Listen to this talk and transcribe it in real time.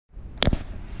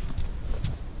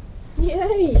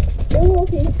Yay! Go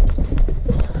walkies!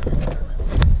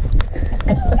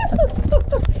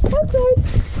 Outside!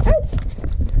 Out!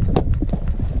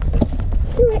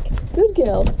 Correct! Good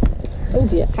girl! Oh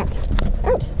dear, hat!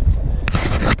 Out!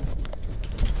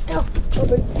 Go!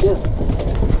 Over! Go!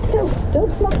 Go!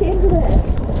 Don't smack it into there!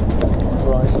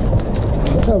 Right.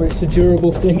 Oh, it's a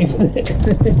durable thing, isn't it?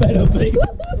 It better be.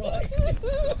 Right.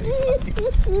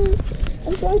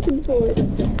 I'm frightened for it.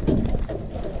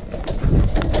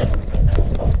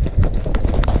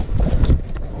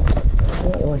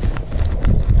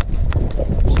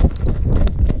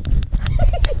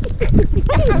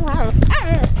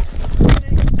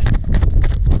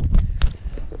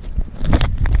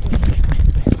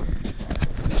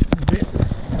 A bit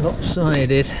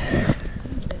lopsided.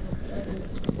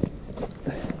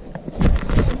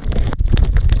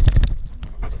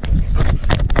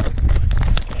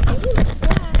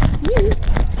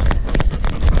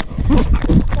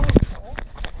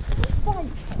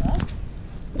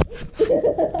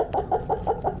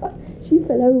 She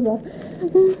fell over.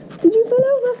 Did you fall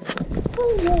over?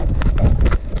 Oh no.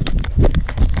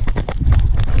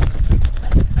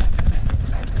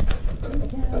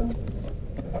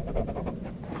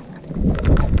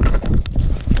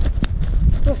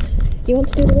 What? You want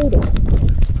to do the reading?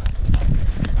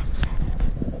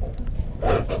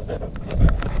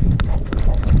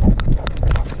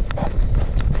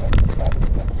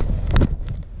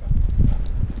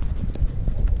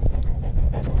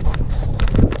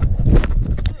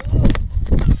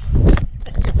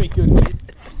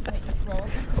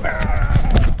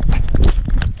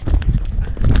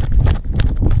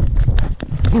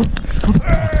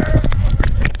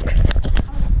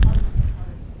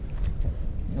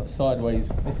 Not sideways.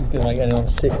 This is going to make anyone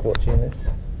sick watching this.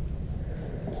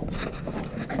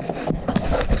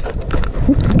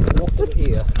 Not in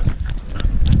here.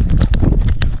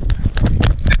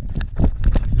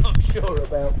 Not sure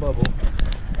about Bubble.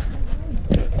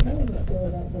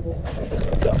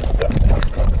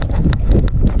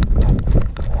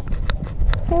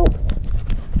 Help!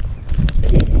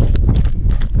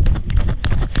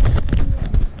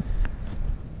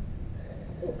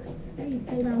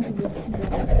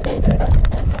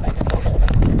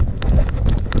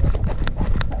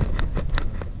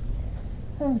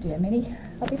 Oh dear, Minnie.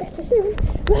 I'll be better soon.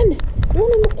 Run!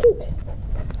 Run and look cute!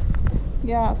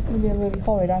 Yeah, it's going to be a really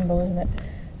horrid angle, isn't it?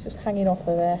 It's just hanging off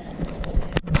of there.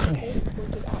 It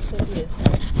absolutely is.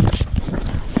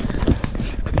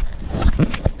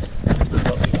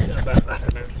 Not thinking about that, I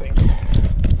don't think.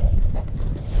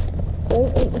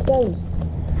 Don't eat the stones.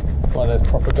 It's one of those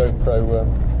proper GoPro.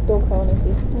 Dog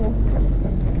harnesses, yes.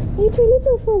 Are you too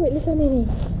little for it, little Minnie?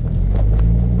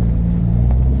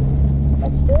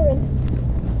 I'm stirring.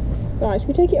 Right, should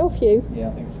we take it off you? Yeah,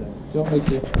 I think so. Do you want me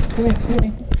to? Come here, come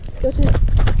here. Go to